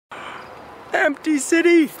Empty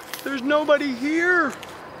city. There's nobody here.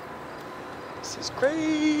 This is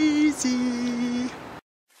crazy.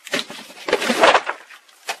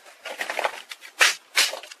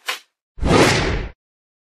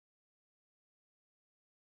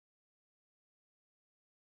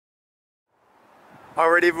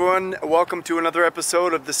 Alright everyone, welcome to another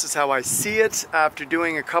episode of This Is How I See It. After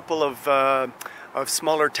doing a couple of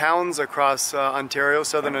smaller towns across Ontario,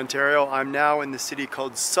 southern Ontario, I'm now in the city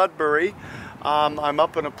called Sudbury. I'm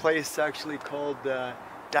up in a place actually called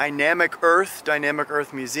Dynamic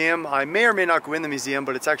Earth Museum. I may or may not go in the museum,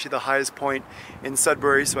 but it's actually the highest point in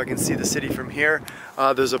Sudbury, so I can see the city from here.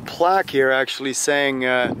 There's a plaque here actually saying,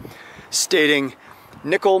 stating,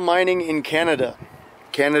 "Nickel mining in Canada.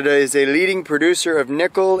 Canada is a leading producer of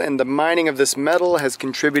nickel, and the mining of this metal has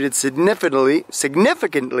contributed significantly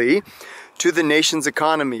to the nation's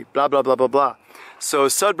economy." Blah, blah, blah, blah, blah. So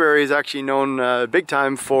Sudbury is actually known big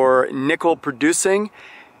time for nickel producing,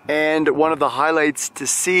 and one of the highlights to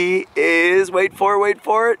see is, wait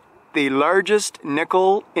for it, the largest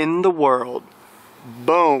nickel in the world.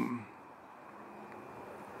 Boom.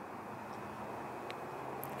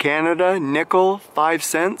 Canada, nickel, 5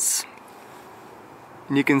 cents.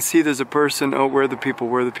 And you can see there's a person. Oh, where are the people?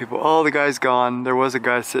 Oh, the guy's gone. There was a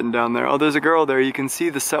guy sitting down there. Oh, there's a girl there. You can see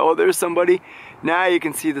the, oh, there's somebody. Now you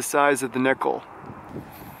can see the size of the nickel.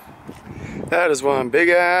 That is one big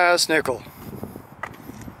ass nickel.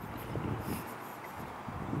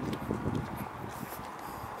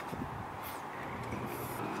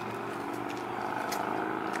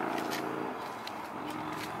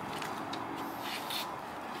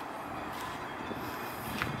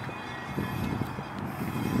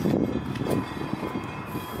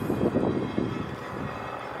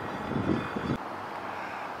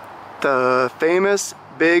 The famous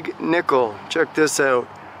big nickel. Check this out.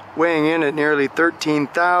 Weighing in at nearly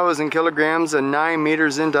 13,000 kilograms and 9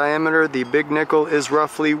 meters in diameter, the big nickel is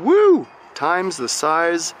roughly, times the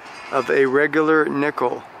size of a regular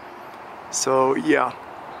nickel. So yeah,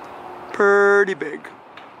 pretty big.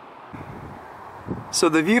 So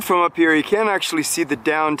the view from up here, you can't actually see the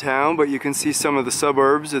downtown, but you can see some of the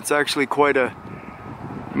suburbs. It's actually quite a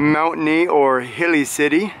mountainy or hilly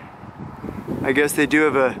city. I guess they do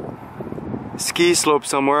have a ski slope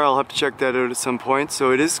somewhere. I'll have to check that out at some point.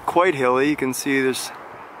 So it is quite hilly. You can see there's,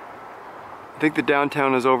 I think the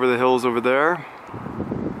downtown is over the hills over there.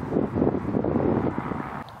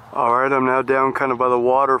 Alright, I'm now down kind of by the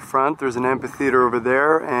waterfront. There's an amphitheater over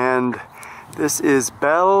there, and this is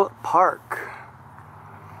Bell Park.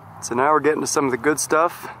 So now we're getting to some of the good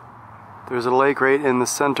stuff. There's a lake right in the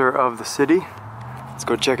center of the city. Let's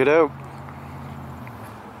go check it out.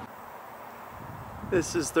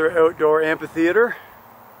 This is their outdoor amphitheater.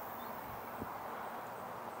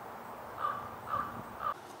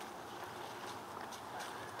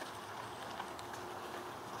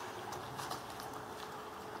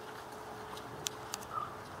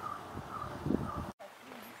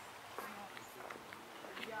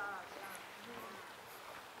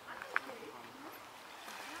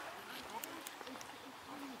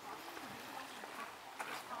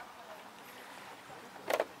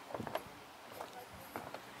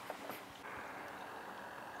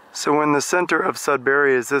 So in the center of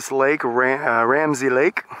Sudbury is this lake, Ramsey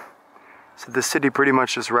Lake. So the city pretty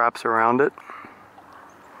much just wraps around it.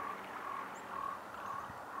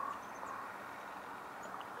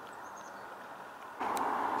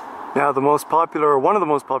 Now one of the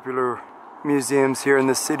most popular museums here in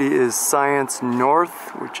the city is Science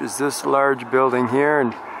North, which is this large building here,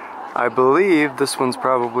 and I believe this one's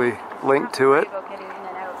probably linked to it.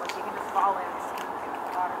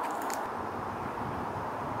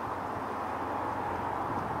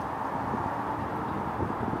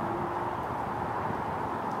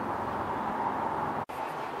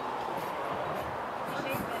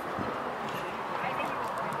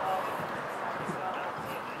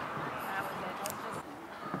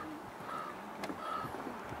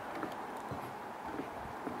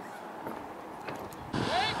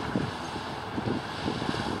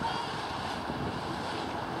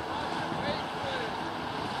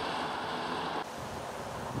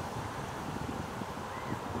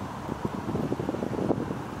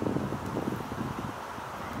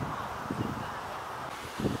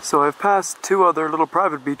 So I've passed two other little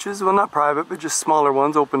private beaches, well not private, but just smaller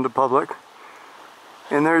ones open to public.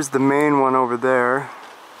 And there's the main one over there.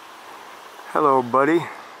 Hello buddy.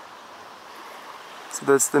 So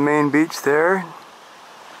that's the main beach there.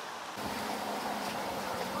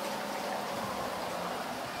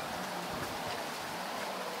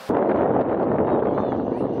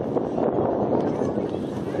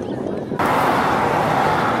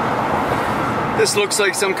 This looks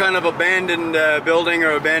like some kind of abandoned building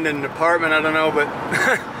or abandoned apartment, I don't know, but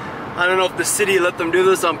I don't know if the city let them do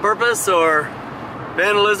this on purpose or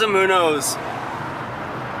vandalism, who knows.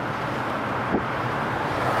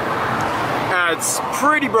 It's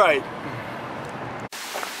pretty bright.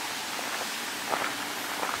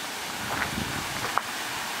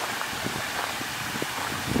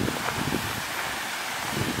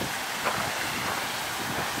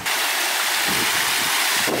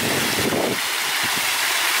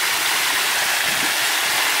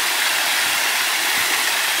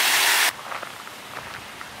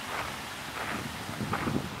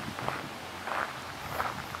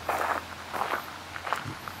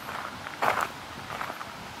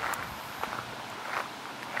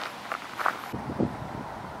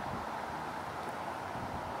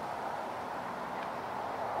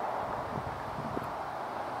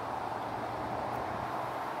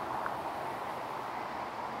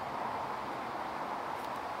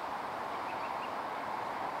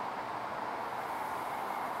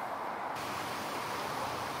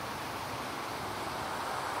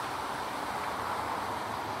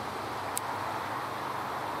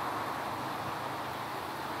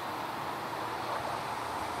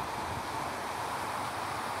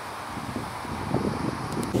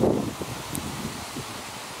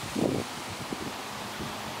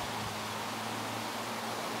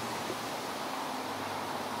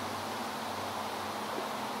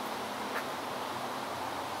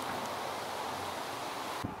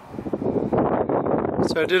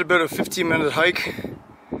 So I did about a 15-minute hike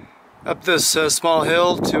up this small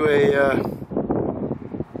hill to a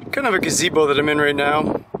kind of a gazebo that I'm in right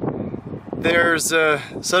now. There's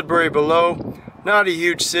Sudbury below, not a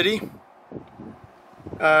huge city,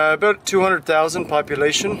 about 200,000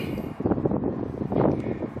 population.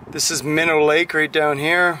 This is Minnow Lake right down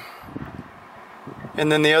here,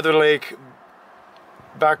 and then the other lake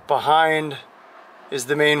back behind is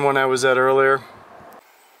the main one I was at earlier.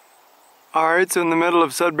 Alright, so in the middle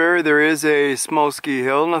of Sudbury there is a small ski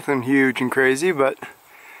hill, nothing huge and crazy, but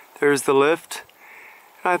there's the lift.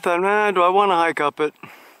 And I thought, man, do I want to hike up it?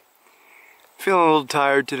 Feeling a little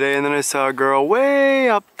tired today, and then I saw a girl way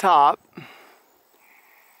up top,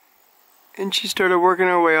 and she started working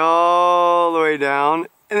her way all the way down,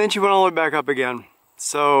 and then she went all the way back up again.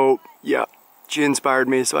 So, yeah, she inspired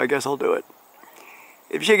me, so I guess I'll do it.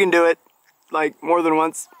 If she can do it, like, more than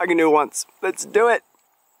once, I can do it once. Let's do it!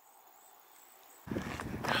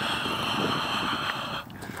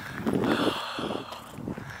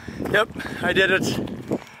 Yep, I did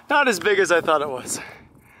it. Not as big as I thought it was.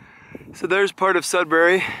 So there's part of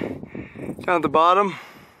Sudbury down at the bottom.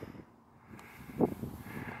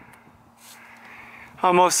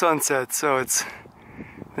 Almost sunset, so it's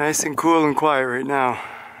nice and cool and quiet right now.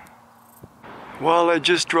 Well, I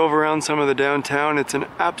just drove around some of the downtown. It's an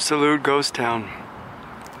absolute ghost town.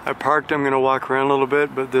 I parked, I'm gonna walk around a little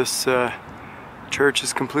bit, but this church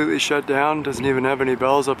is completely shut down, doesn't even have any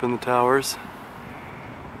bells up in the towers.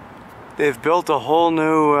 They've built a whole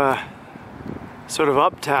new sort of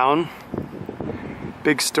uptown,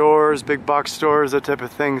 big stores, big box stores, that type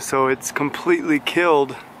of thing, so it's completely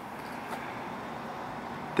killed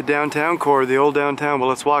the downtown core, the old downtown. But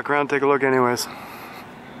let's walk around and take a look anyways.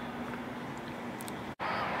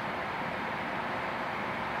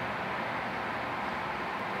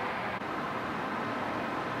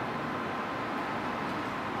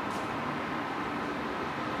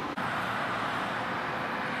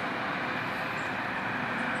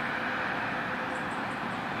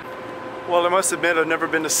 Well, I must admit I've never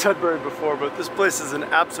been to Sudbury before, but this place is an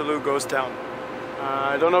absolute ghost town.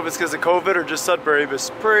 I don't know if it's because of COVID or just Sudbury, but it's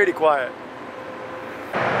pretty quiet.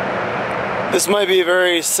 This might be a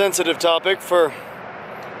very sensitive topic for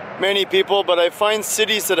many people, but I find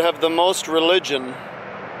cities that have the most religion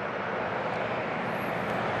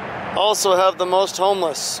also have the most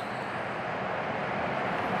homeless.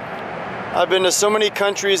 I've been to so many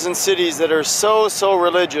countries and cities that are so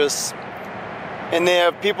religious, and they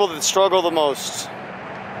have people that struggle the most.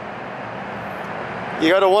 You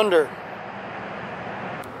gotta wonder.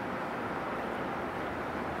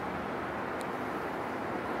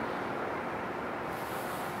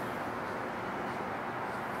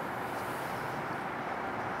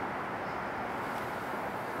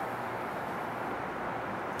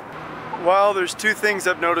 Well, there's two things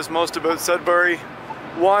I've noticed most about Sudbury.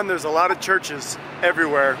 One, there's a lot of churches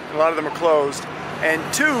everywhere, a lot of them are closed. And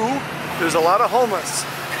two, there's a lot of homeless.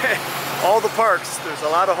 All the parks, there's a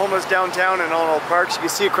lot of homeless downtown and all the parks. You can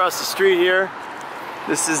see across the street here.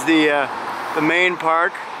 This is the main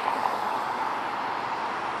park.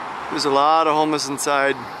 There's a lot of homeless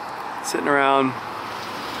inside, sitting around.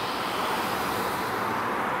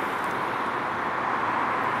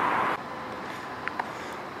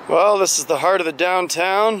 Well, this is the heart of the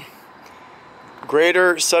downtown.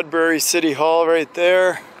 Greater Sudbury City Hall right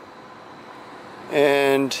there.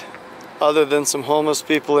 And other than some homeless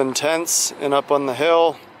people in tents and up on the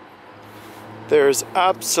hill, there's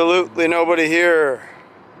absolutely nobody here.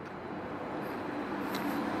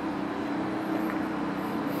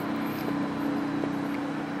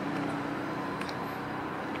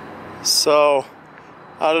 So,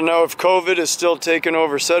 I don't know if COVID is still taking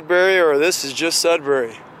over Sudbury or this is just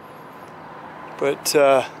Sudbury. But,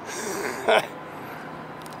 I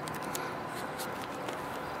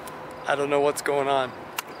don't know what's going on.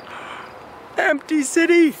 Empty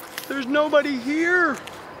city! There's nobody here!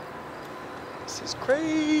 This is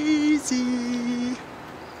crazy!